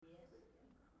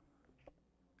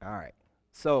All right.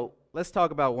 So let's talk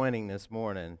about winning this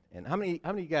morning. And how many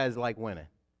of you guys like winning?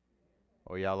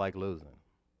 Or y'all like losing?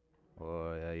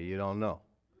 Or you don't know?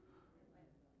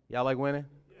 Y'all like winning?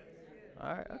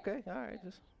 All right. Okay. All right.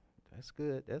 That's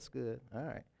good. That's good. All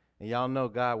right. And y'all know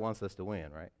God wants us to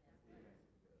win, right?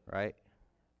 Right?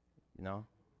 You know?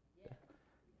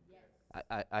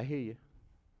 I hear you.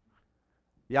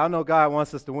 Y'all know God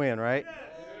wants us to win, right?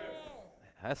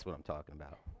 That's what I'm talking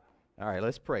about. All right,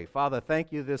 let's pray. Father,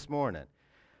 thank you this morning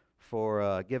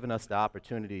for giving us the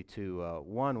opportunity to,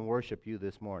 one, worship you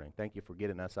this morning. Thank you for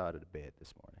getting us out of the bed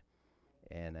this morning.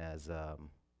 And as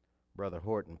Brother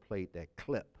Horton played that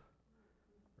clip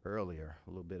earlier, a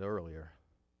little bit earlier,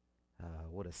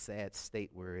 what a sad state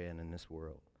we're in this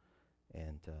world.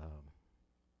 And,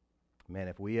 man,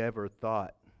 if we ever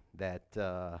thought that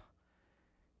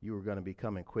you were going to be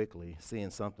coming quickly,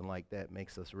 seeing something like that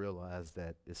makes us realize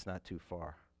that it's not too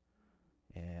far.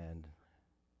 And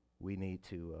we need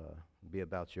to be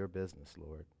about your business,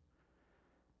 Lord.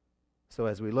 So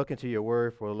as we look into your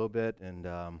word for a little bit and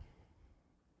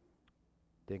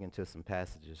dig into some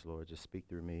passages, Lord, just speak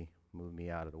through me, move me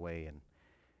out of the way, and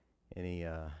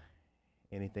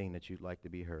anything that you'd like to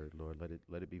be heard, Lord,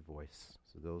 let it be voice.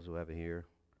 So those who have an ear,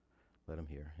 let them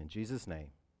hear. In Jesus' name,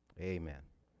 amen.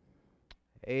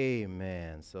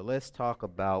 Amen. So let's talk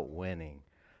about winning.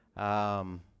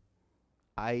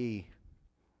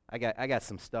 I got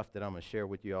some stuff that I'm gonna share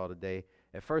with you all today.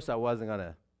 At first, I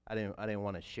didn't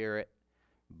want to share it,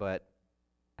 but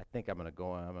I think I'm gonna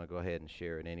go ahead and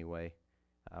share it anyway.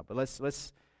 But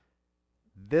let's.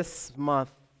 This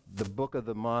month, the book of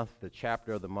the month, the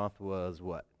chapter of the month was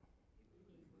what?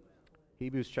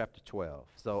 Hebrews chapter 12.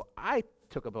 So I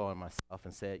took it on myself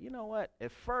and said, you know what?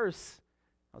 At first,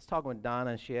 I was talking with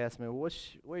Donna, and she asked me, well,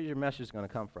 where's your message going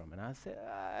to come from? And I said,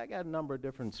 I got a number of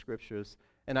different scriptures,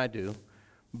 and I do.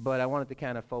 But I wanted to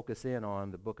kind of focus in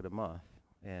on the book of the month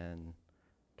and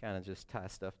kind of just tie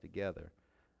stuff together.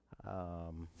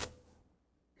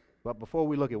 But before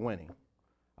we look at winning,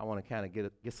 I want to kind of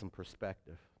get some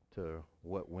perspective to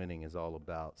what winning is all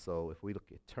about. So if we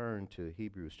turn to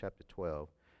Hebrews chapter 12,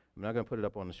 I'm not going to put it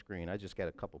up on the screen. I just got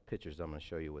a couple pictures I'm going to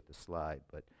show you with the slide.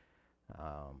 But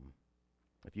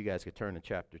if you guys could turn to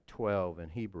chapter 12 in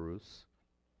Hebrews.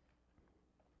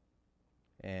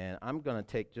 And I'm going to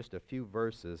take just a few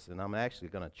verses, and I'm actually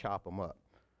going to chop them up.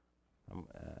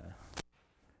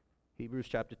 Hebrews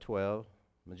chapter 12.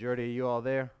 Majority of you all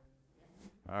there?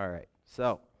 All right.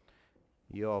 So,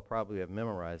 you all probably have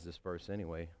memorized this verse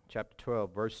anyway. Chapter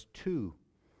 12, verse 2,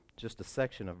 just a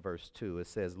section of verse 2. It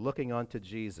says, looking unto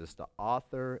Jesus, the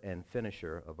author and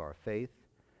finisher of our faith,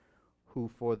 who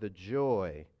for the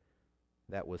joy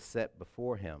that was set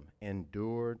before him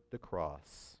endured the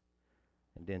cross.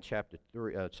 And then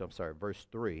verse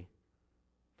 3,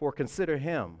 for consider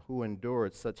him who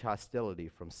endured such hostility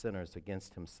from sinners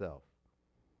against himself.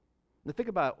 Now think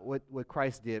about what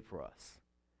Christ did for us.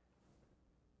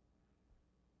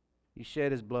 He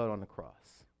shed his blood on the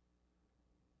cross.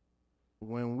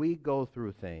 When we go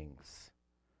through things,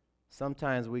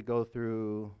 sometimes we go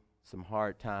through some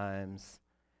hard times,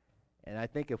 and I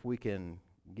think if we can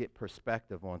get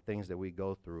perspective on things that we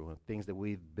go through and things that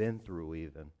we've been through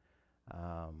even,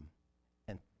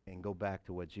 and go back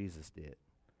to what Jesus did,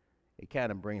 it kind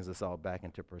of brings us all back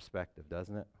into perspective,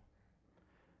 doesn't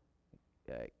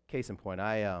it? Case in point,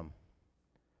 I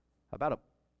about a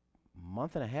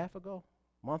month and a half ago,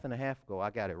 I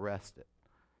got arrested.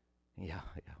 Yeah,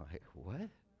 like, what? What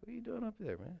are you doing up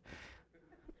there, man?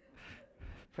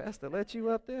 Pastor let you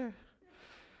up there?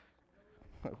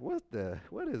 What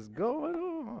is going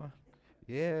on?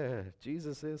 Yeah,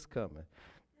 Jesus is coming.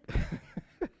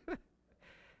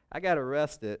 I got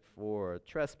arrested for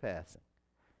trespassing.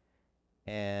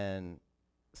 And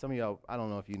some of y'all, I don't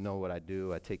know if you know what I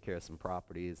do. I take care of some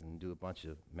properties and do a bunch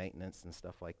of maintenance and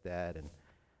stuff like that, and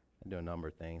I do a number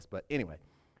of things. But anyway,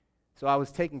 so I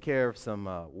was taking care of some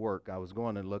work. I was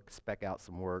going to spec out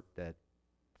some work that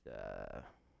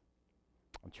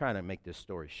I'm trying to make this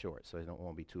story short so it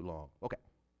won't be too long. Okay.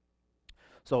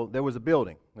 So there was a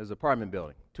building. There's an apartment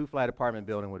building, 2-flat apartment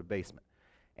building with a basement.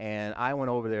 And I went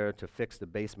over there to fix the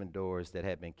basement doors that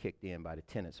had been kicked in by the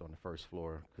tenants on the first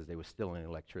floor because they were stealing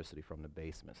electricity from the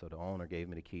basement. So the owner gave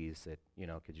me the keys, said,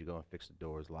 could you go and fix the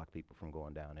doors, lock people from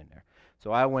going down in there.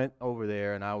 So I went over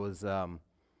there, and I was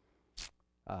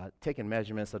taking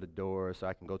measurements of the door so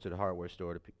I can go to the hardware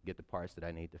store to get the parts that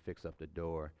I need to fix up the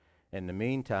door. In the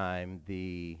meantime,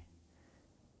 the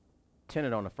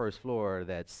tenant on the first floor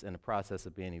that's in the process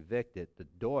of being evicted, the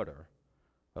daughter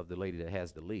of the lady that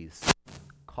has the lease,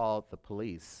 called the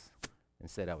police and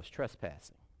said I was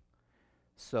trespassing.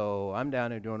 So I'm down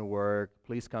there doing the work.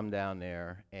 Police come down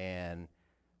there, and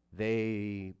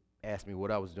they asked me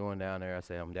what I was doing down there. I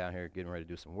said, I'm down here getting ready to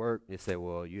do some work. They said,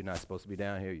 well, you're not supposed to be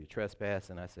down here. You're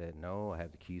trespassing. I said, no, I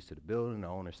have the keys to the building. The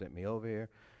owner sent me over here.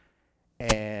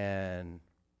 And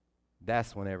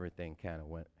that's when everything kind of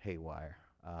went haywire.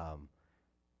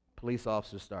 Police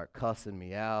officers start cussing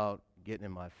me out, getting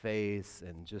in my face,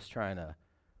 and just trying to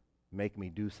make me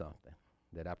do something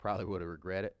that I probably would have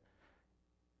regretted.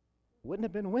 Wouldn't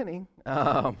have been winning.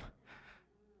 And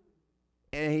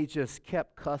he just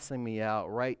kept cussing me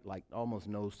out right like almost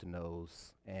nose to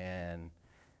nose. And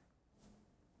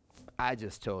I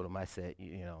just told him, I said,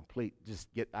 please just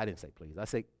I didn't say please. I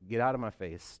said, get out of my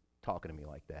face talking to me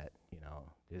like that.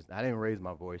 I didn't raise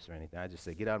my voice or anything. I just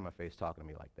said, get out of my face talking to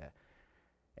me like that.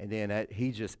 And then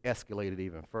he just escalated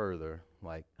even further,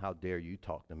 like, how dare you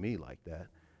talk to me like that?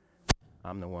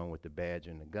 I'm the one with the badge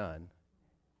and the gun.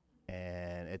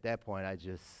 And at that point, I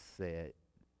just said,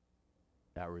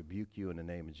 I rebuke you in the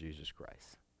name of Jesus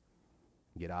Christ.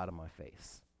 Get out of my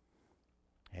face.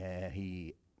 And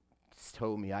he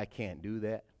told me I can't do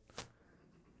that.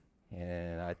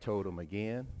 And I told him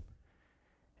again.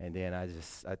 And then I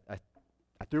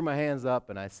threw my hands up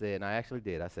and I said, and I actually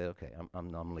did. I said, okay,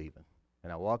 I'm leaving.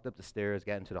 And I walked up the stairs,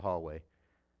 got into the hallway.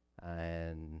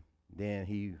 And then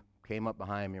he came up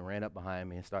behind me, ran up behind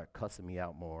me, and started cussing me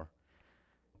out more.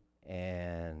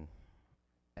 And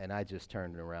I just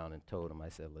turned around and told him, I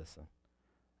said, listen,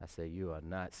 I said, you are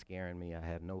not scaring me. I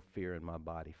have no fear in my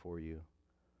body for you.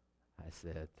 I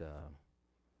said,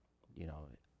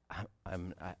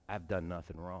 I've done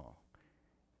nothing wrong.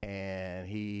 And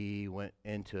he went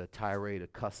into a tirade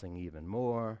of cussing even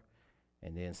more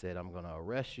and then said, I'm going to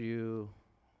arrest you.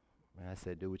 And I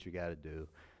said, do what you got to do.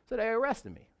 So they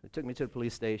arrested me. They took me to the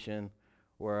police station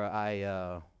where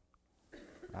I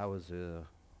was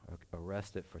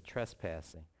arrested for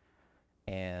trespassing.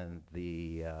 And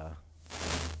the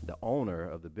owner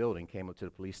of the building came up to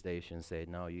the police station and said,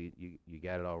 no, you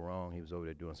got it all wrong. He was over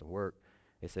there doing some work.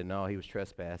 They said, no, he was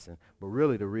trespassing. But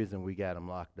really the reason we got him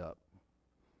locked up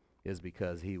is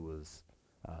because he was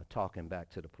talking back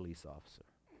to the police officer.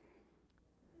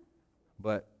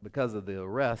 But because of the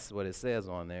arrest, what it says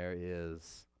on there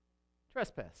is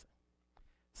trespassing.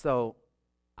 So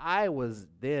I was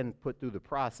then put through the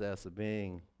process of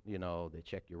being, they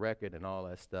check your record and all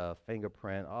that stuff,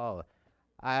 fingerprint, all.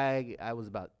 I was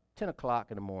about 10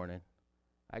 o'clock in the morning.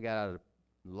 I got out of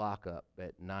the lockup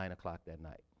at 9 o'clock that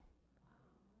night.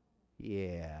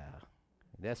 Yeah,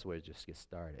 that's where it just gets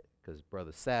started, because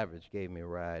Brother Savage gave me a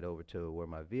ride over to where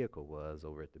my vehicle was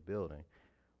over at the building,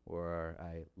 where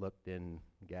I looked in,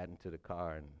 got into the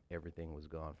car, and everything was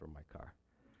gone from my car.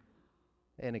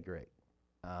 Ain't it great?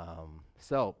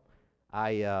 So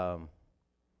I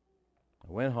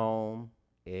went home,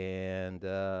 and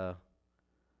I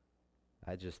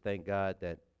just thank God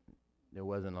that there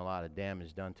wasn't a lot of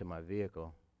damage done to my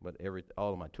vehicle, but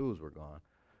all of my tools were gone.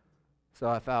 So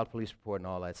I filed a police report and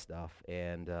all that stuff,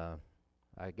 and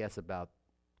I guess about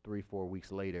 3-4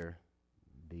 weeks later,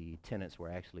 the tenants were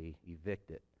actually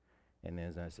evicted. And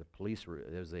then there's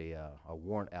a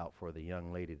warrant out for the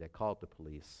young lady that called the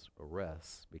police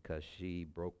arrest because she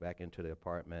broke back into the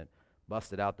apartment,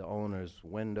 busted out the owner's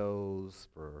windows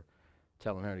for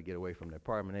telling her to get away from the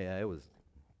apartment. Yeah, it was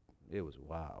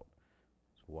wild.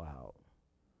 It's wild.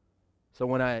 So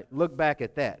when I look back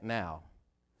at that now,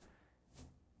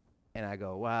 and I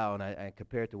go, wow, and I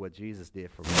compare it to what Jesus did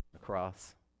for me on the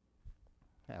cross,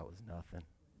 that was nothing.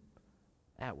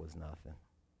 That was nothing.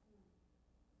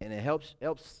 And it helps,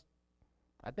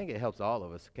 I think it helps all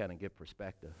of us to kind of get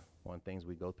perspective on things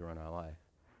we go through in our life.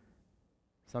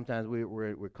 Sometimes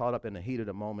we're caught up in the heat of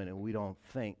the moment and we don't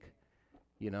think,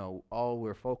 all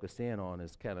we're focused in on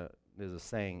is there's a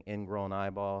saying, ingrown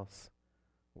eyeballs.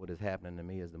 What is happening to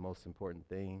me is the most important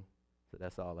thing. So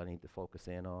that's all I need to focus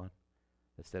in on,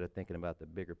 instead of thinking about the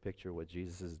bigger picture, what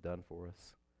Jesus has done for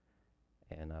us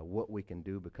and what we can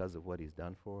do because of what he's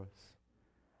done for us.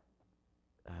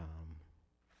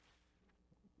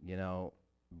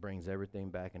 Brings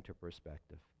everything back into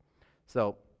perspective.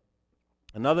 So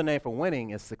another name for winning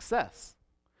is success.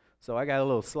 So I got a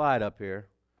little slide up here.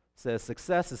 It says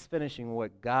success is finishing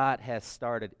what God has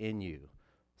started in you.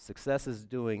 Success is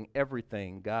doing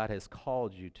everything God has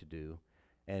called you to do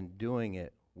and doing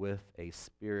it with a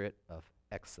spirit of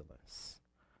excellence.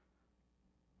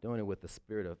 Doing it with the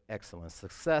spirit of excellence.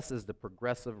 Success is the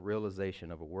progressive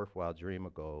realization of a worthwhile dream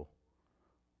or goal.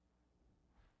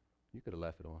 You could have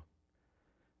left it on,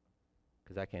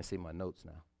 because I can't see my notes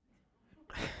now.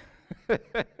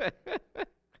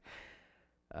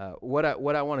 What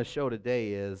I want to show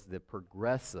today is the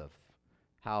progressive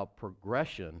how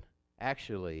progression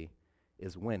actually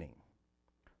is winning.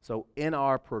 So in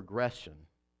our progression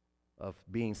of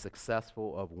being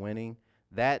successful, of winning,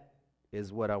 that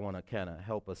is what I want to kind of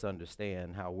help us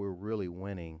understand how we're really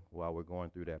winning while we're going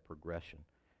through that progression.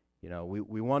 You know,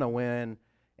 we want to win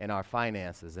in our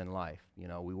finances in life. You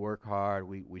know, we work hard,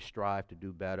 we strive to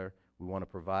do better. We want to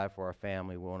provide for our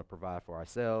family, we want to provide for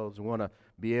ourselves. We want to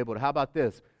be able to, how about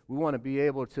this? We want to be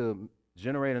able to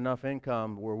generate enough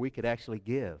income where we could actually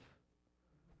give.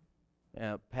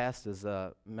 Pastor's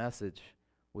message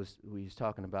was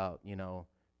talking about, you know,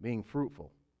 being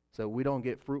fruitful. So we don't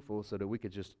get fruitful so that we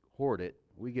could just hoard it.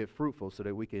 We get fruitful so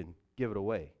that we can give it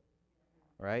away,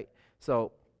 right?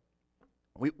 So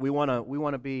we want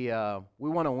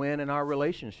to win in our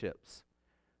relationships,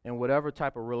 and whatever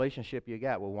type of relationship you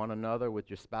got with one another, with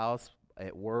your spouse,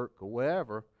 at work, or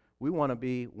wherever. We want to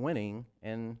be winning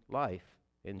in life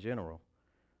in general.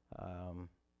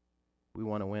 We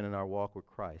want to win in our walk with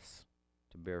Christ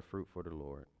to bear fruit for the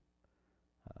Lord.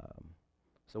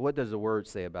 So what does the word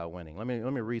say about winning? Let me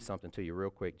read something to you real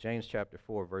quick. James chapter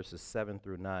 4, verses 7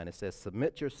 through 9. It says,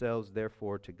 "Submit yourselves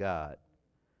therefore to God.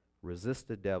 Resist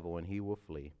the devil, and he will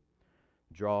flee.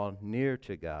 Draw near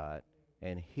to God,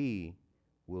 and he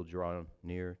will draw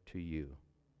near to you."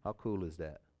 How cool is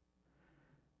that?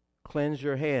 "Cleanse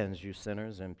your hands, you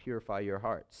sinners, and purify your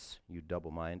hearts, you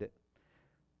double-minded.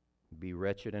 Be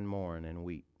wretched and mourn and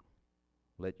weep.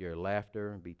 Let your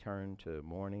laughter be turned to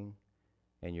mourning,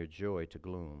 and your joy to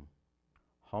gloom.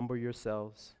 Humble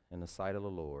yourselves in the sight of the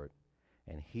Lord,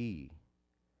 and He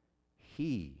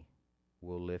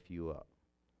will lift you up."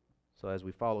 So as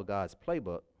we follow God's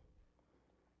playbook,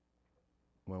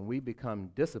 when we become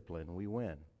disciplined, we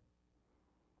win.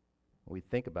 We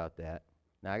think about that.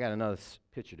 Now, I got another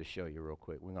picture to show you real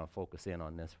quick. We're going to focus in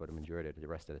on this for the majority of the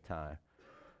rest of the time.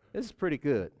 This is pretty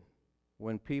good.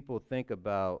 When people think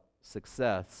about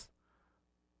success,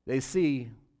 they see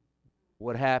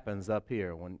what happens up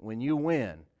here. When you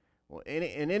win,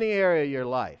 in any area of your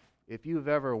life, if you've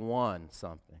ever won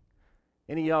something.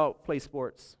 Any of y'all play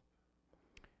sports?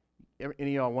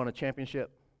 Any of y'all won a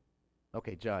championship?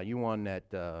 Okay, John, you won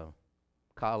that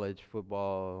college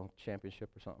football championship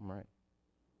or something, right?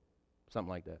 Something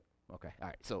like that. Okay, all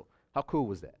right. So how cool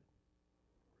was that?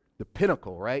 The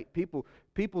pinnacle, right?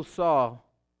 People saw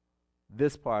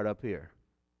this part up here.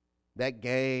 That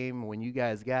game when you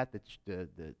guys got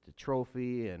the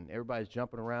trophy and everybody's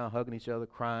jumping around, hugging each other,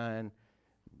 crying,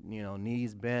 you know,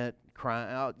 knees bent,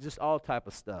 crying out, just all type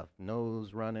of stuff,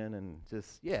 nose running, and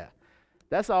just, yeah.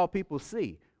 That's all people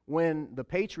see. When the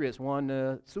Patriots won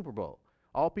the Super Bowl,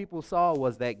 all people saw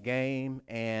was that game,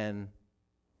 and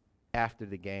after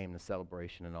the game, the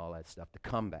celebration and all that stuff, the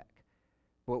comeback.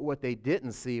 But what they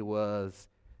didn't see was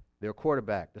their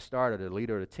quarterback, the starter, the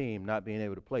leader of the team, not being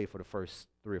able to play for the first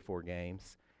 3 or 4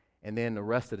 games, and then the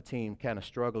rest of the team kind of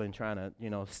struggling, trying to, you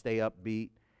know, stay upbeat,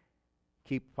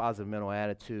 keep positive mental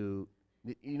attitude.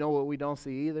 You know what we don't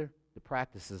see either? The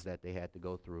practices that they had to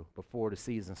go through before the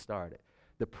season started,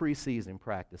 the preseason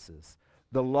practices,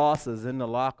 the losses in the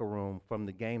locker room from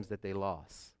the games that they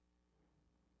lost,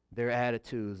 their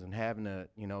attitudes and having to,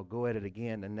 you know, go at it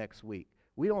again the next week.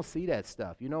 We don't see that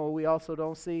stuff. You know what we also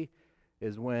don't see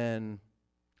is when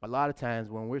a lot of times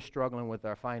when we're struggling with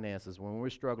our finances, when we're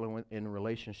struggling in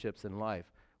relationships in life,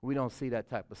 we don't see that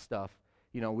type of stuff.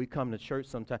 You know, we come to church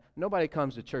sometimes. Nobody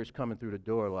comes to church coming through the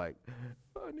door like,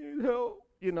 "I need help."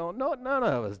 You know, none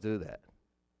of us do that.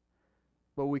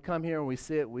 But we come here and we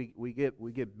sit, we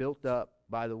get built up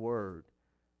by the word.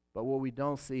 But what we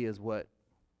don't see is what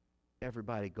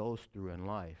everybody goes through in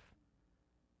life.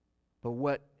 But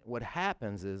what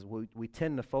happens is we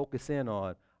tend to focus in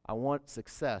on, I want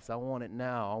success. I want it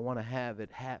now. I want to have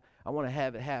it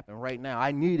happen right now.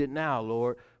 I need it now,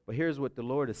 Lord. But here's what the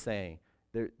Lord is saying.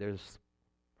 There's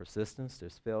persistence,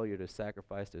 there's failure, there's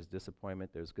sacrifice, there's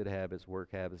disappointment, there's good habits,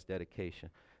 work habits, dedication.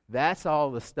 That's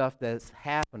all the stuff that's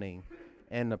happening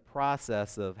in the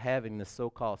process of having this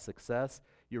so-called success.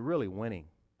 You're really winning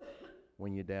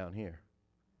when you're down here.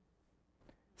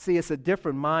 See, it's a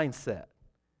different mindset.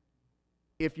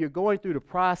 If you're going through the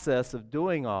process of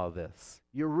doing all this,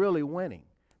 you're really winning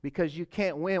because you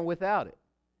can't win without it.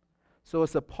 So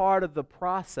it's a part of the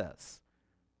process.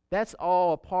 That's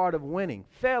all a part of winning.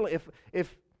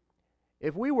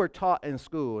 If we were taught in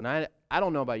school, and I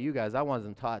don't know about you guys, I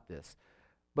wasn't taught this,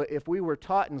 but if we were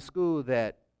taught in school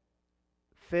that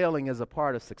failing is a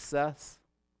part of success,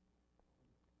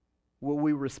 will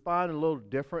we respond a little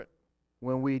different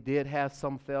when we did have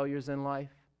some failures in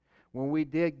life? When we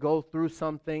did go through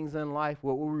some things in life,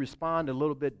 will we respond a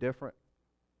little bit different?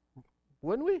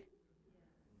 Wouldn't we?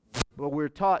 But we're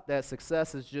taught that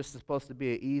success is just supposed to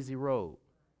be an easy road.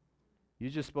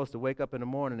 You're just supposed to wake up in the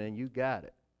morning and you got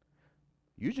it.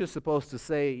 You're just supposed to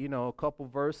say, a couple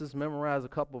verses, memorize a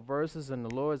couple verses, and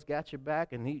the Lord's got your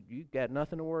back, and you got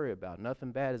nothing to worry about.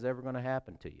 Nothing bad is ever going to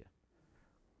happen to you.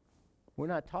 We're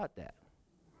not taught that.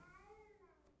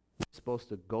 We're supposed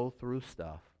to go through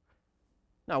stuff.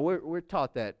 Now, we're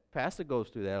taught that. Pastor goes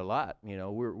through that a lot.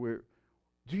 Do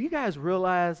you guys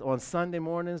realize on Sunday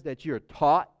mornings that you're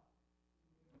taught?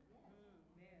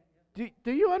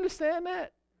 Do you understand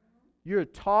that? You're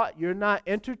taught. You're not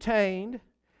entertained.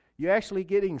 You're actually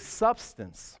getting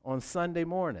substance on Sunday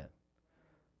morning.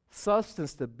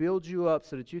 Substance to build you up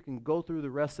so that you can go through the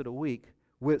rest of the week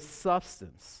with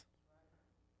substance.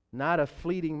 Not a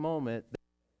fleeting moment.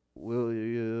 I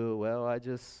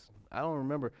don't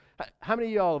remember. How many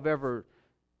of y'all have ever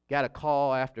got a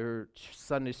call after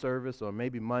Sunday service or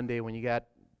maybe Monday when you got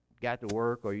to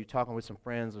work or you're talking with some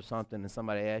friends or something and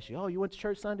somebody asks you, you went to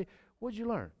church Sunday? What'd you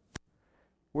learn?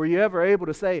 Were you ever able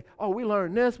to say, we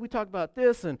learned this, we talked about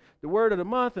this, and the word of the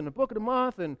month, and the book of the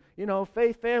month, and,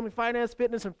 faith, family, finance,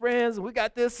 fitness, and friends, and we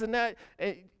got this and that,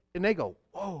 and they go,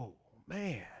 whoa,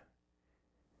 man.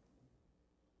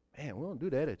 Man, we don't do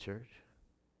that at church.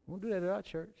 We don't do that at our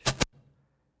church.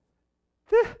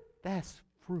 That's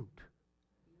fruit.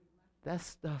 That's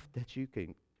stuff that you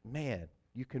can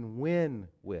win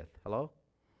with. Hello?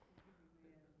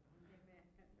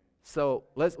 So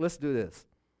let's do this.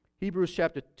 Hebrews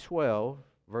chapter 12,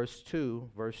 verse 2,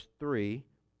 verse 3.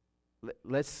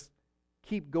 Let's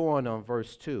keep going on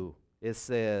verse 2. It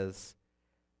says,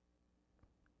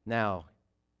 now,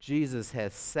 Jesus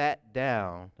has sat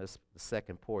down, that's the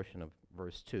second portion of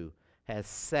verse 2, has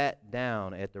sat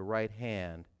down at the right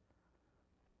hand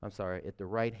of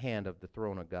the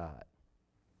throne of God.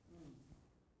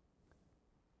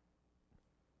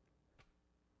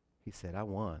 He said, I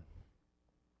won.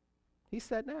 He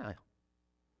sat down.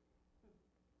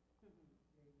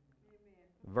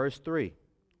 Verse 3,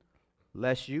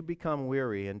 lest you become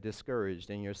weary and discouraged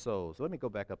in your souls. Let me go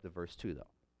back up to verse 2, though.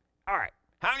 All right.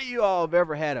 How many of you all have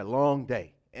ever had a long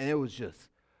day, and it was just,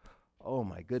 oh,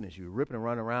 my goodness, you were ripping and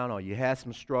running around, or you had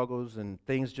some struggles, and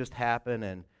things just happened,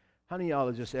 and how many of y'all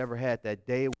have just ever had that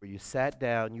day where you sat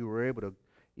down, you were able to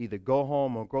either go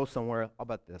home or go somewhere? How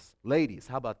about this? Ladies,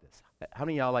 how about this? How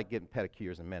many of y'all like getting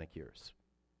pedicures and manicures?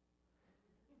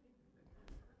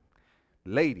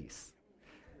 Ladies.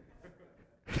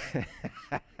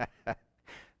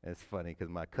 It's funny because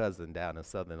my cousin down in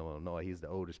Southern Illinois, he's the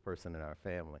oldest person in our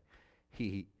family.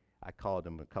 I called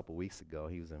him a couple weeks ago.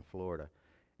 He was in Florida.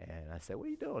 And I said, what are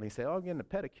you doing? He said, I'm getting a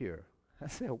pedicure. I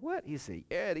said, what? He said,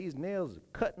 yeah, these nails are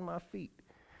cutting my feet.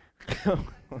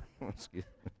 Excuse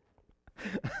me.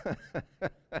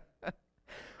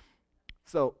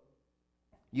 So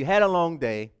you had a long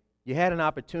day. You had an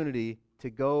opportunity to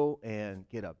go and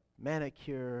get a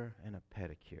manicure and a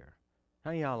pedicure. How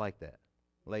many of y'all like that?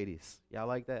 Ladies, y'all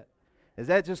like that? Is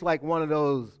that just like one of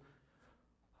those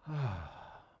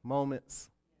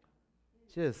moments?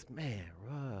 Just, man,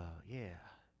 yeah,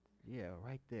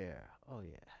 right there. Oh,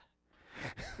 yeah.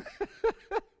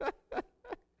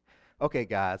 Okay,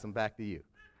 guys, I'm back to you.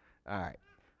 All right.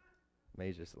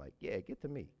 May's just like, yeah, get to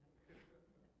me.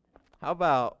 How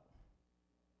about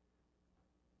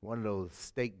one of those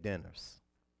steak dinners?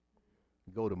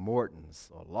 Go to Morton's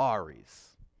or Laurie's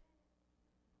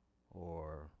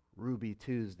or Ruby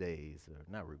Tuesdays, or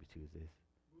not Ruby Tuesdays,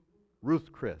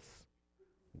 Ruth Chris.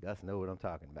 You guys know what I'm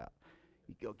talking about.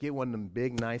 You go get one of them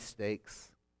big, nice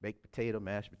steaks, baked potato,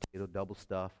 mashed potato, double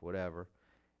stuff, whatever,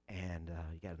 and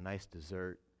you got a nice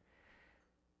dessert.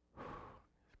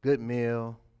 Good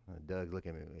meal. Doug's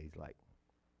looking at me, he's like,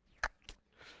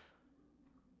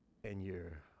 and you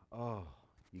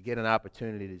get an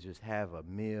opportunity to just have a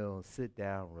meal, sit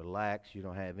down, relax. You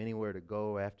don't have anywhere to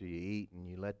go after you eat, and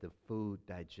you let the food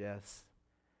digest.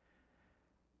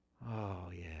 Oh,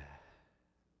 yeah.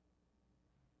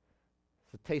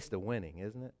 It's a taste of winning,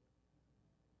 isn't it?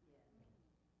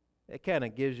 It kind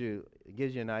of gives you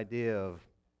an idea of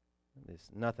it's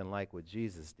nothing like what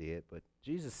Jesus did, but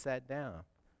Jesus sat down.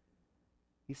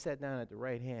 He sat down at the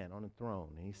right hand on the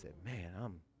throne, and he said, man,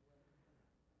 I'm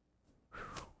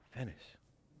finished.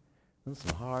 Them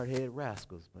some hard-headed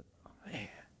rascals, but man,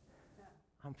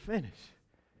 I'm finished.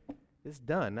 It's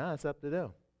done. Now it's up to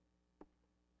them.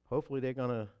 Hopefully they're going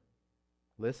to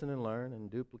listen and learn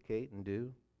and duplicate and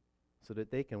do so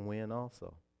that they can win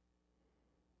also.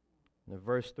 In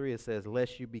verse 3 it says,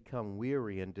 lest you become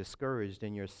weary and discouraged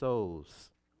in your souls.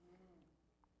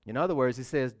 In other words, he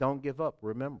says, don't give up.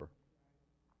 Remember.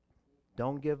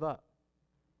 Don't give up.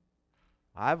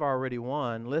 I've already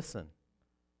won. Listen.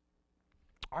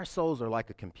 Our souls are like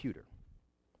a computer,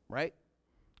 right?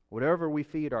 Whatever we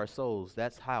feed our souls,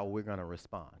 that's how we're going to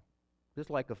respond. Just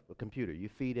like a computer. You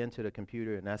feed into the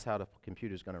computer, and that's how the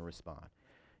computer's going to respond.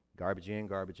 Garbage in,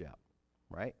 garbage out,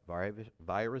 right?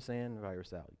 Virus in,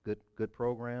 virus out. Good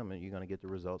program, and you're going to get the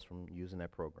results from using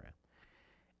that program.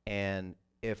 And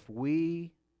if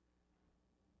we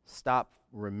stop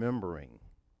remembering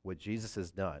what Jesus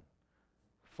has done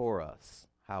for us,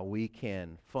 how we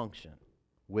can function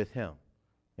with him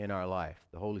in our life,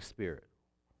 the Holy Spirit,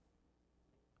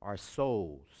 our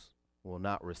souls will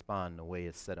not respond the way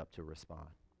it's set up to respond.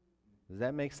 Does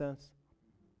that make sense?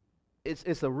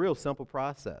 It's a real simple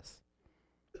process.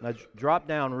 Now drop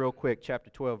down real quick, chapter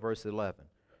 12, verse 11.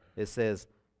 It says,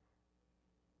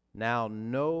 "Now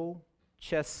no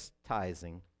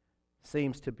chastising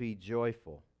seems to be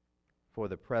joyful for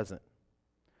the present,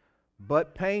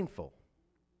 but painful.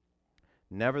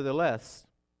 Nevertheless,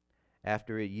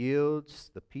 after it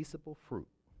yields the peaceable fruit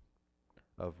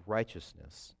of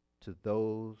righteousness to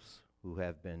those who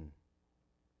have been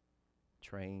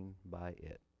trained by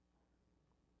it."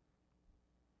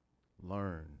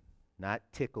 Learn, not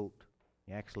tickled.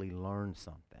 You actually learn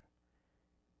something.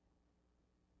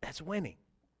 That's winning.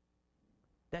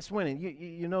 That's winning.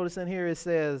 You notice in here it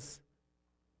says,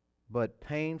 but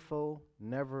painful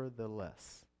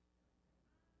nevertheless.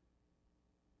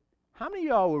 How many of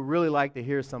y'all would really like to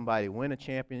hear somebody win a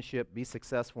championship, be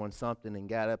successful in something, and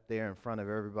got up there in front of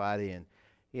everybody and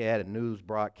he had a news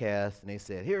broadcast and they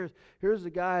said, here's the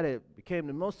guy that became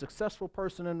the most successful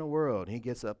person in the world. And he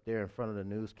gets up there in front of the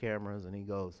news cameras and he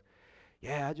goes,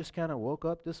 yeah, I just kind of woke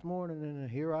up this morning and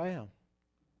here I am.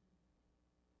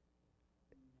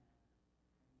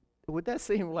 Would that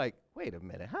seem like, wait a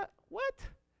minute, what?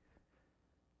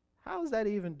 How is that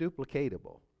even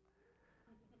duplicatable?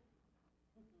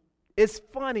 It's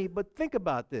funny, but think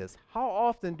about this. How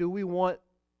often do we want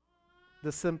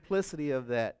the simplicity of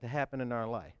that to happen in our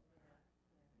life?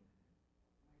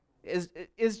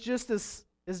 It's just as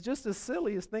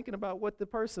silly as thinking about what the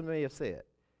person may have said.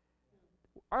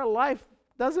 Our life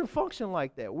doesn't function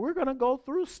like that. We're going to go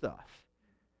through stuff.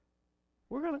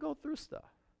 We're going to go through stuff.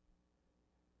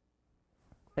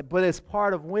 But it's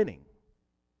part of winning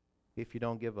if you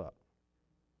don't give up.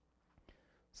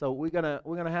 So we're gonna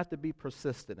have to be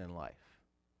persistent in life.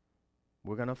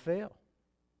 We're gonna fail.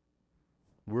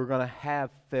 We're gonna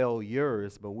have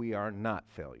failures, but we are not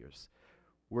failures.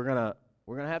 We're gonna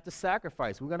have to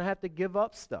sacrifice. We're gonna have to give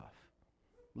up stuff.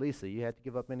 Lisa, you had to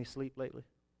give up any sleep lately?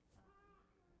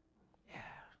 Yeah.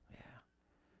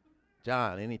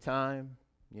 John, any time?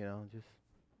 Just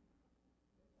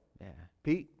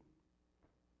Pete,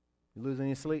 you lose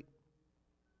any sleep?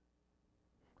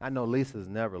 I know Lisa's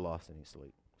never lost any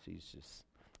sleep. She's just,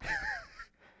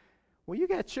 well, you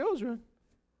got children.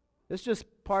 It's just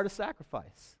part of sacrifice.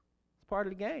 It's part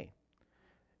of the game.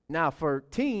 Now, for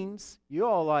teens, you're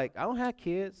all like, I don't have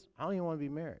kids. I don't even want to be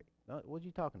married. What are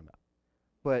you talking about?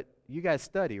 But you guys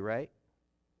study, right?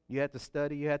 You have to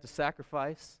study. You have to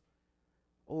sacrifice.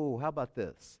 Oh, how about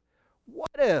this?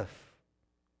 What if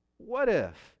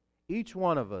each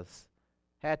one of us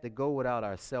had to go without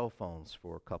our cell phones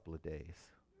for a couple of days?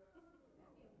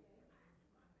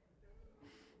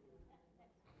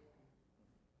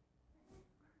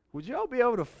 Would y'all be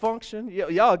able to function?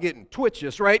 Y'all getting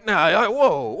twitches right now. Y'all,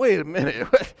 whoa, wait a minute.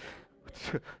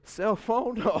 Cell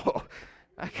phone? No,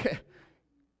 I can't.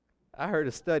 I heard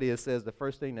a study that says the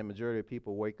first thing the majority of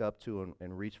people wake up to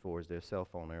and reach for is their cell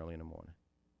phone early in the morning.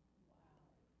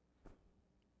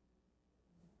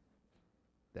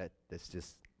 That's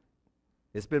just,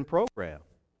 it's been programmed.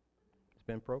 It's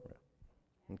been programmed.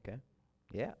 Okay?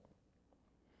 Yeah.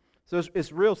 So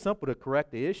it's real simple to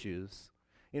correct the issues.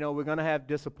 We're going to have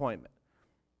disappointment.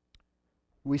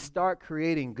 We start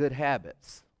creating good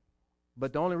habits.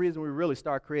 But the only reason we really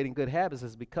start creating good habits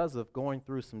is because of going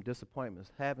through some disappointments,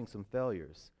 having some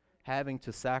failures, having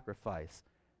to sacrifice,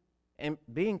 and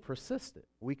being persistent.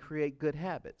 We create good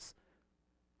habits.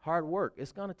 Hard work.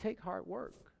 It's going to take hard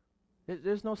work.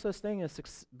 There's no such thing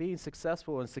as being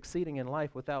successful and succeeding in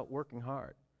life without working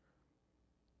hard.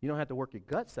 You don't have to work your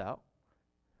guts out.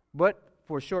 But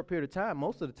for a short period of time,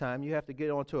 most of the time, you have to get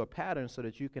onto a pattern so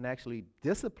that you can actually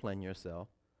discipline yourself,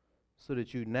 so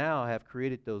that you now have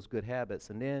created those good habits.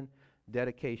 And then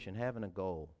dedication, having a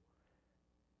goal.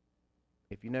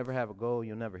 If you never have a goal,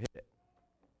 you'll never hit it.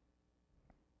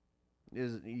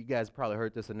 You guys probably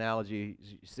heard this analogy.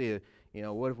 You see it,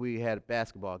 what if we had a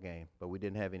basketball game, but we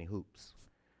didn't have any hoops?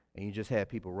 And you just had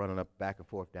people running up back and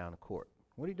forth down the court.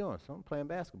 What are you doing? So I'm playing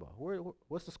basketball.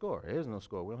 What's the score? There's no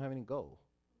score. We don't have any goal.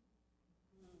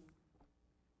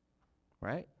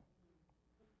 Right?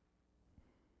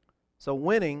 So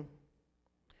winning,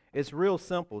 it's real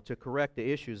simple to correct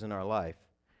the issues in our life.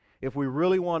 If we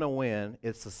really want to win,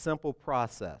 it's a simple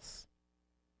process.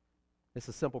 It's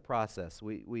a simple process.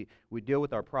 We deal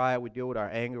with our pride, we deal with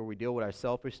our anger, we deal with our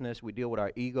selfishness, we deal with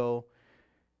our ego,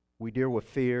 we deal with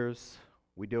fears,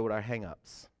 we deal with our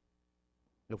hang-ups.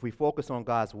 If we focus on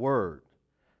God's word,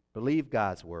 believe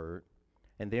God's word,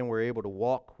 and then we're able to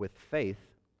walk with faith,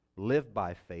 live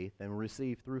by faith, and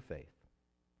receive through faith.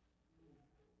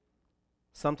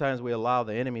 Sometimes we allow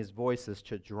the enemy's voices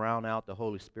to drown out the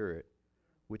Holy Spirit,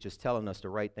 which is telling us the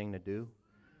right thing to do,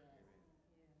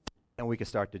 and we can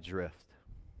start to drift.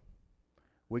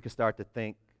 We can start to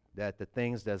think that the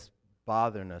things that's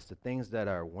bothering us, the things that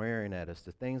are wearing at us,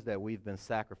 the things that we've been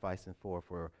sacrificing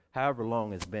for however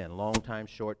long it's been, long time,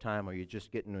 short time, or you're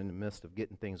just getting in the midst of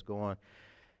getting things going,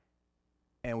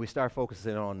 and we start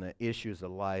focusing on the issues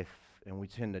of life, and we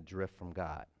tend to drift from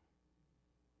God.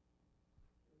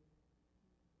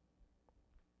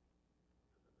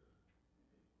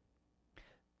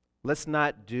 Let's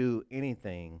not do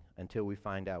anything until we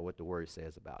find out what the Word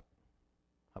says about it.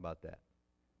 How about that?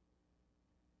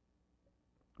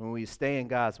 When we stay in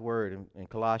God's Word, in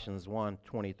Colossians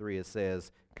 1:23, it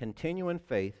says, "Continue in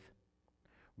faith,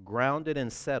 grounded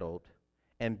and settled,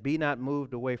 and be not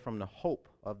moved away from the hope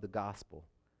of the gospel,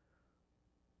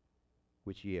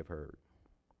 which ye have heard."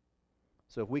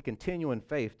 So if we continue in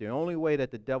faith, the only way that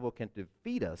the devil can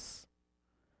defeat us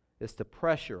is to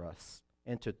pressure us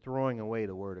into throwing away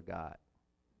the Word of God.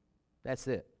 That's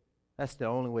it. That's the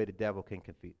only way the devil can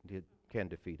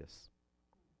defeat us.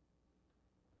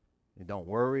 And don't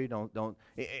worry, don't.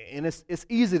 And it's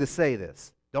easy to say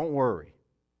this. Don't worry.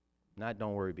 Not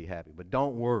don't worry, be happy, but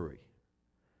don't worry.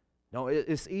 No,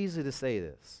 it's easy to say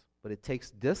this, but it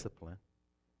takes discipline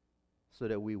so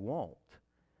that we won't.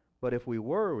 But if we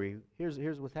worry,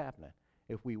 here's what's happening.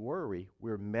 If we worry,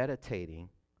 we're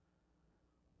meditating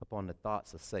upon the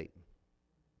thoughts of Satan.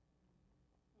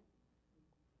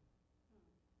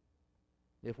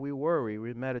 If we worry,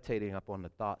 we're meditating upon the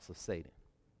thoughts of Satan.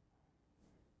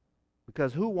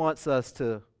 Because who wants us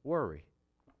to worry?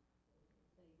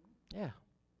 Yeah.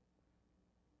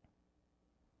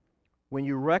 When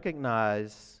you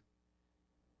recognize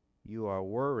you are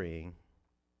worrying,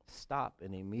 stop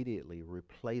and immediately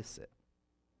replace it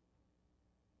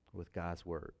with God's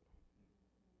Word.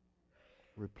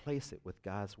 Replace it with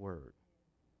God's Word.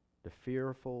 The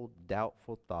fearful,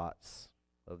 doubtful thoughts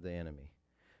of the enemy.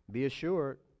 Be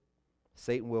assured,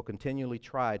 Satan will continually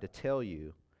try to tell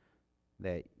you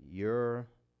that your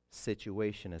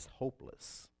situation is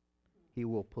hopeless. He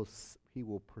will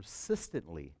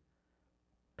persistently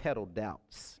peddle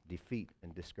doubts, defeat,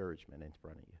 and discouragement in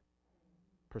front of you.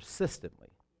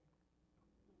 Persistently.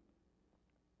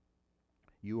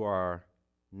 You are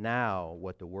now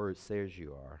what the Word says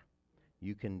you are.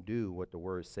 You can do what the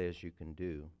Word says you can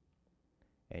do.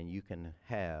 And you can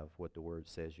have what the Word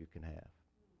says you can have.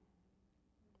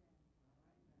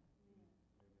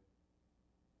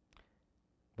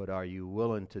 But are you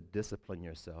willing to discipline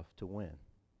yourself to win?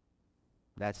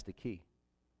 That's the key.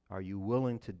 Are you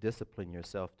willing to discipline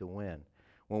yourself to win?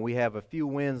 When we have a few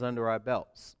wins under our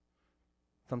belts,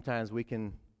 sometimes we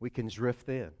can drift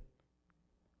in.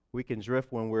 We can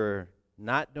drift when we're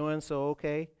not doing so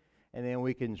okay, and then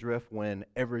we can drift when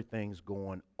everything's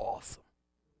going awesome.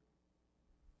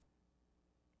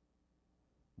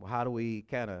 Well, how do we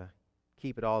kind of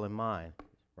keep it all in mind?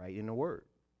 Right in the Word.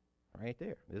 Right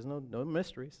there. There's no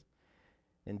mysteries.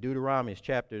 In Deuteronomy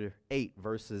chapter 8,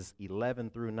 verses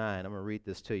 11 through 9, I'm going to read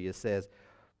this to you. It says,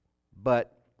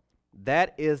 "But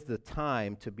that is the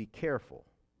time to be careful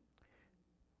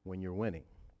when you're winning.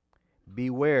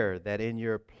 Beware that in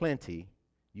your plenty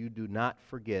you do not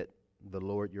forget the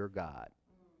Lord your God,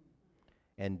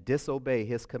 and disobey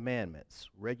his commandments,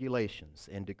 regulations,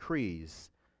 and decrees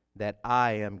that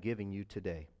I am giving you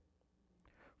today.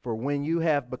 For when you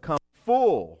have become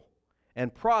full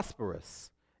and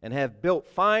prosperous and have built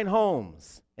fine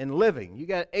homes and living," you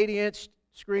got 80-inch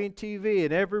screen TV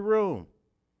in every room.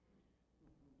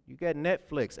 You got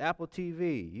Netflix, Apple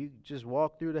TV. You just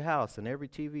walk through the house and every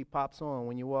TV pops on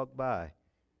when you walk by.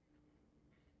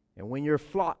 "And when your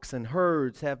flocks and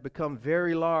herds have become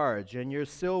very large and your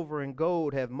silver and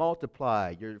gold have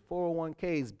multiplied, your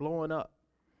 401ks blowing up,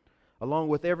 along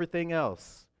with everything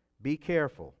else, be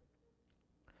careful.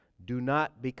 Do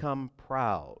not become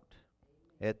proud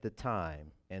at the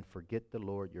time and forget the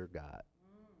Lord your God."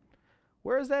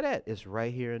 Where is that at? It's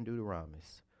right here in Deuteronomy.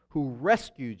 "Who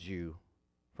rescued you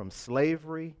from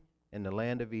slavery in the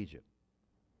land of Egypt.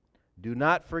 Do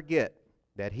not forget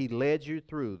that he led you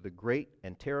through the great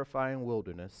and terrifying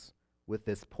wilderness with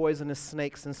its poisonous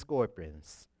snakes and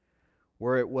scorpions,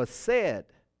 Where it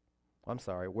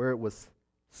was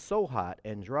so hot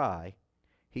and dry,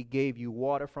 he gave you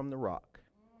water from the rock.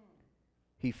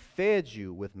 He fed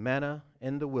you with manna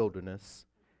in the wilderness,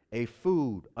 a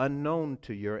food unknown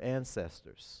to your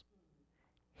ancestors.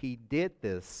 He did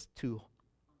this to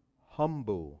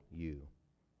humble you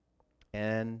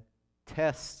and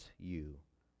test you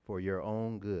for your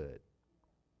own good.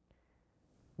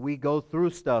 We go through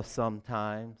stuff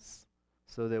sometimes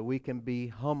so that we can be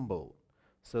humbled,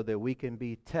 so that we can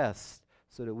be tested,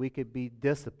 so that we can be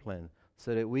disciplined,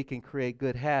 so that we can create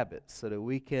good habits, so that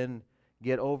we can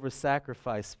get over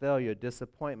sacrifice, failure,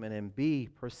 disappointment, and be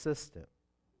persistent.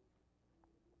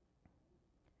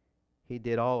 He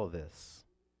did all of this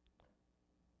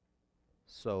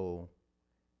so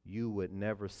you would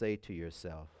never say to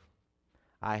yourself,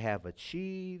 I have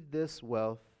achieved this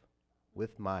wealth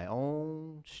with my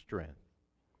own strength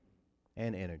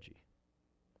and energy.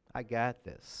 I got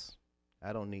this.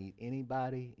 I don't need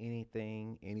anybody,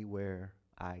 anything, anywhere.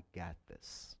 I got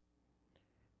this.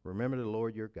 Remember the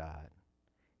Lord your God.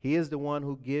 He is the one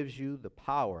who gives you the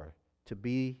power to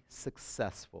be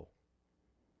successful.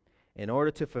 In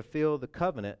order to fulfill the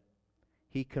covenant,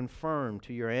 he confirmed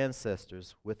to your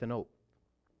ancestors with an oath.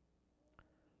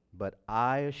 But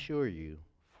I assure you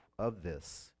of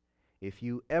this, if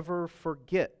you ever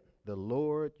forget the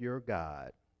Lord your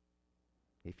God,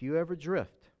 if you ever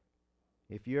drift,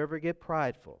 if you ever get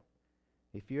prideful,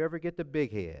 if you ever get the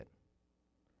big head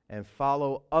and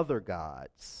follow other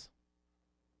gods,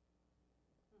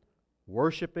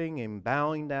 worshiping and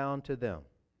bowing down to them,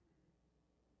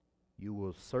 you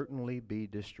will certainly be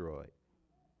destroyed.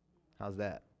 How's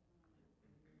that?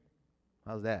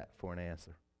 How's that for an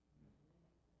answer?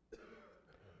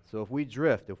 So if we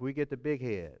drift, if we get the big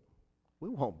head, we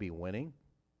won't be winning.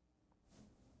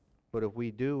 But if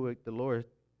we do what the Lord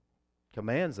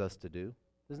commands us to do,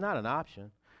 it's not an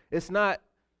option. It's not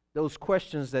those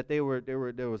questions that there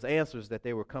was answers that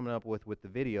they were coming up with the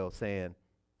video saying,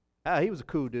 he was a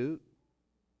cool dude.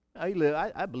 He lived.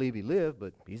 I believe he lived,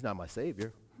 but he's not my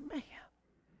Savior. Man,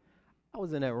 I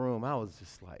was in that room. I was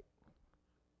just like,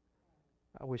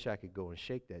 I wish I could go and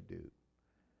shake that dude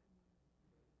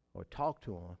or talk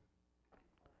to him.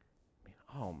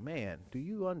 Oh, man, do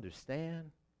you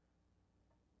understand?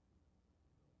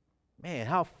 Man,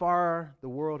 how far the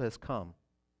world has come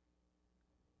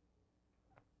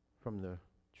from the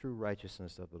true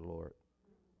righteousness of the Lord.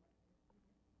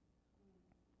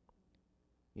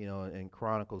 You know, in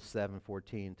Chronicles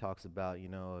 7:14 talks about,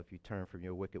 if you turn from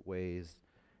your wicked ways,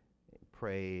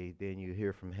 pray, then you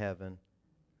hear from heaven.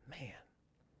 Man,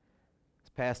 as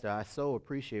Pastor, I so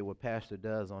appreciate what Pastor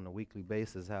does on a weekly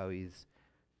basis, how he's,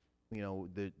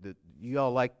 you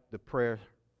all like the prayer,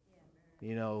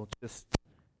 just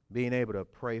being able to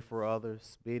pray for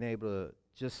others, being able to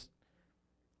just,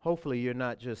 hopefully you're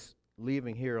not just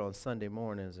leaving here on Sunday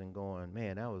mornings and going,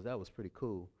 man, that was pretty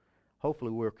cool.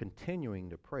 Hopefully we're continuing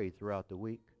to pray throughout the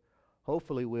week.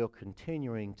 Hopefully we're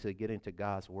continuing to get into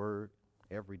God's word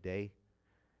every day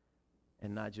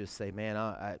and not just say, man,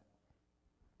 I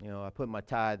put my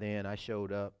tithe in, I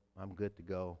showed up, I'm good to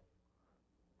go.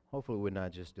 Hopefully we're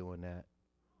not just doing that.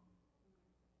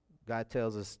 God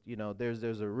tells us,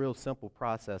 there's a real simple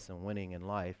process in winning in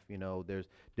life. There's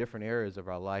different areas of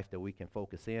our life that we can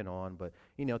focus in on, but,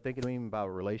 thinking even about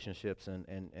relationships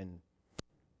and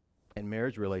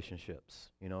marriage relationships,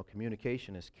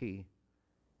 communication is key.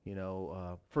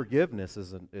 Forgiveness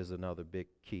is another big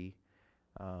key.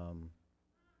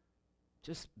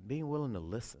 Just being willing to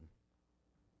listen.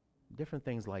 Different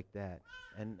things like that.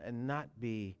 And not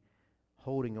be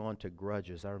holding on to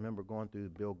grudges. I remember going through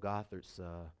Bill Gothard's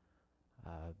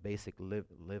Basic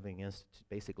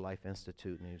Life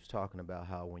Institute, and he was talking about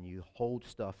how when you hold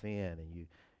stuff in and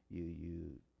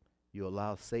you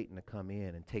allow Satan to come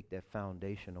in and take that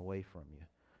foundation away from you,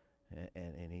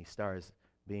 and he starts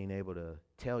being able to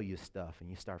tell you stuff, and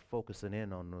you start focusing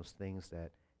in on those things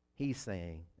that he's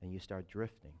saying, and you start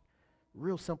drifting.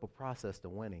 Real simple process to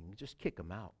winning. You just kick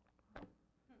them out.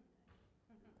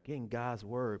 Get in God's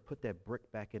word, put that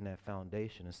brick back in that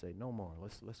foundation and say, no more.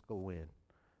 Let's go win.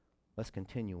 Let's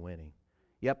continue winning.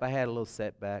 Yep, I had a little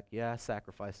setback. Yeah, I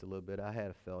sacrificed a little bit. I had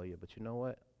a failure. But you know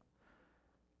what?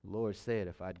 The Lord said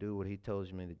if I do what he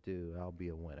tells me to do, I'll be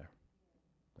a winner.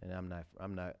 And I'm not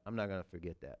going to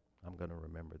forget that. I'm going to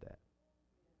remember that.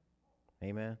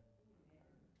 Amen.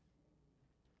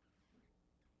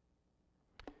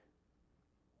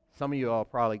 Some of you all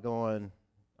probably going,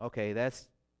 okay, that's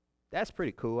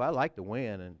pretty cool. I like to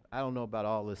win, and I don't know about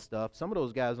all this stuff. Some of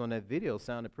those guys on that video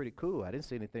sounded pretty cool. I didn't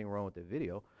see anything wrong with the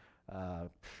video. Matter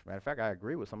of fact, I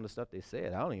agree with some of the stuff they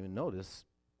said. I don't even know this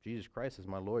Jesus Christ is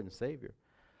my Lord and Savior,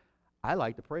 I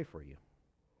like to pray for you.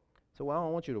 So I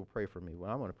don't want you to pray for me. Well,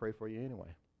 I'm going to pray for you anyway.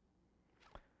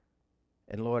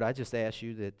 And Lord, I just ask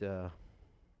you that,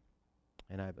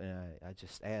 I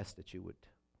just ask that you would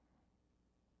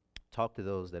talk to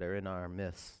those that are in our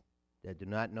midst that do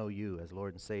not know you as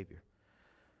Lord and Savior.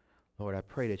 Lord, I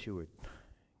pray that you would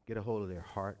get a hold of their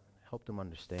heart, help them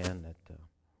understand that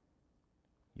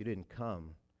you didn't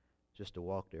come just to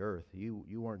walk the earth. You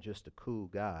weren't just a cool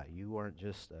guy. You weren't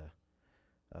just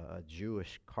a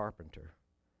Jewish carpenter.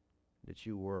 That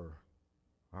you were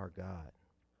our God.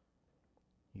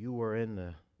 You were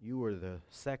the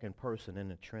second person in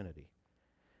the Trinity.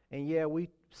 And yeah,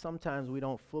 sometimes we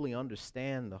don't fully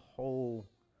understand the whole,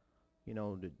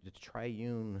 the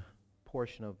triune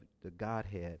portion of the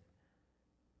Godhead.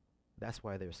 That's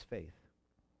why there's faith.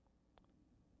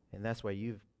 And that's why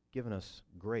you've given us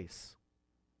grace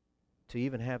to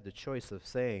even have the choice of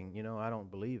saying, I don't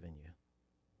believe in you.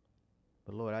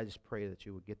 But Lord, I just pray that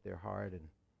you would get their heart and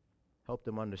help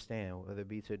them understand, whether it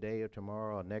be today or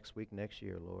tomorrow or next week, next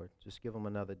year, Lord. Just give them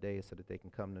another day so that they can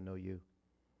come to know you.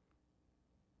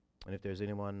 And if there's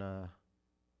anyone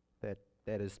that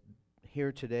is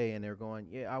here today and they're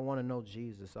going, I want to know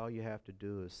Jesus, all you have to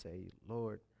do is say,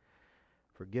 Lord,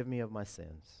 forgive me of my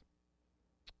sins.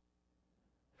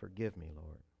 Forgive me,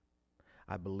 Lord.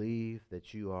 I believe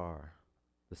that you are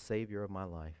the Savior of my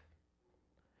life.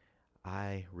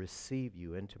 I receive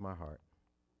you into my heart.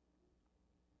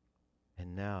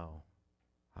 And now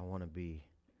I want to be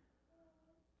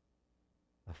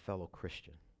a fellow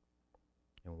Christian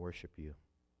and worship you.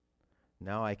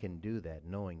 Now I can do that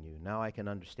knowing you. Now I can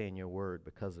understand your word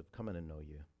because of coming to know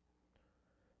you.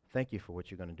 Thank you for what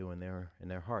you're going to do in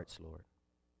their hearts, Lord.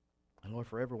 And Lord,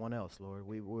 for everyone else, Lord,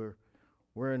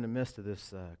 we're in the midst of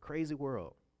this crazy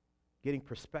world, getting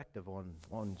perspective on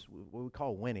what we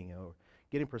call winning, or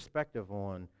getting perspective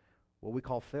on what we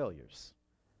call failures.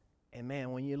 And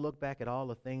man, when you look back at all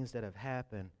the things that have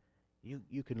happened,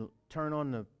 you can turn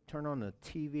on the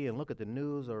TV and look at the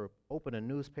news, or open a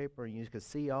newspaper, and you can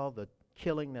see all the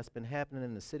killing that's been happening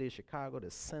in the city of Chicago, the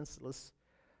senseless,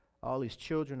 all these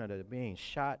children that are being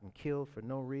shot and killed for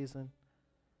no reason.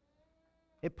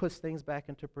 It puts things back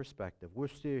into perspective. We're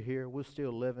still here. We're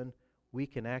still living. We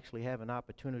can actually have an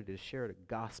opportunity to share the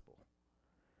gospel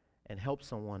and help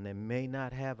someone that may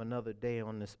not have another day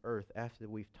on this earth after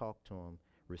we've talked to them,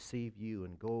 receive you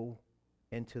and go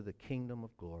into the kingdom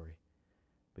of glory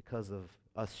because of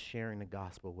us sharing the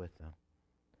gospel with them.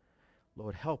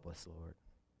 Lord, help us, Lord.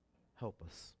 Help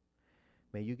us.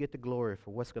 May you get the glory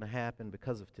for what's going to happen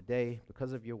because of today,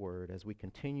 because of your word, as we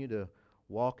continue to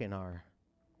walk in our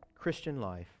Christian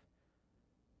life,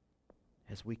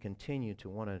 as we continue to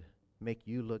want to make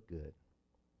you look good.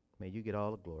 May you get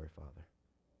all the glory, Father.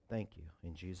 Thank you.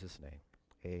 In Jesus' name,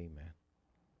 amen.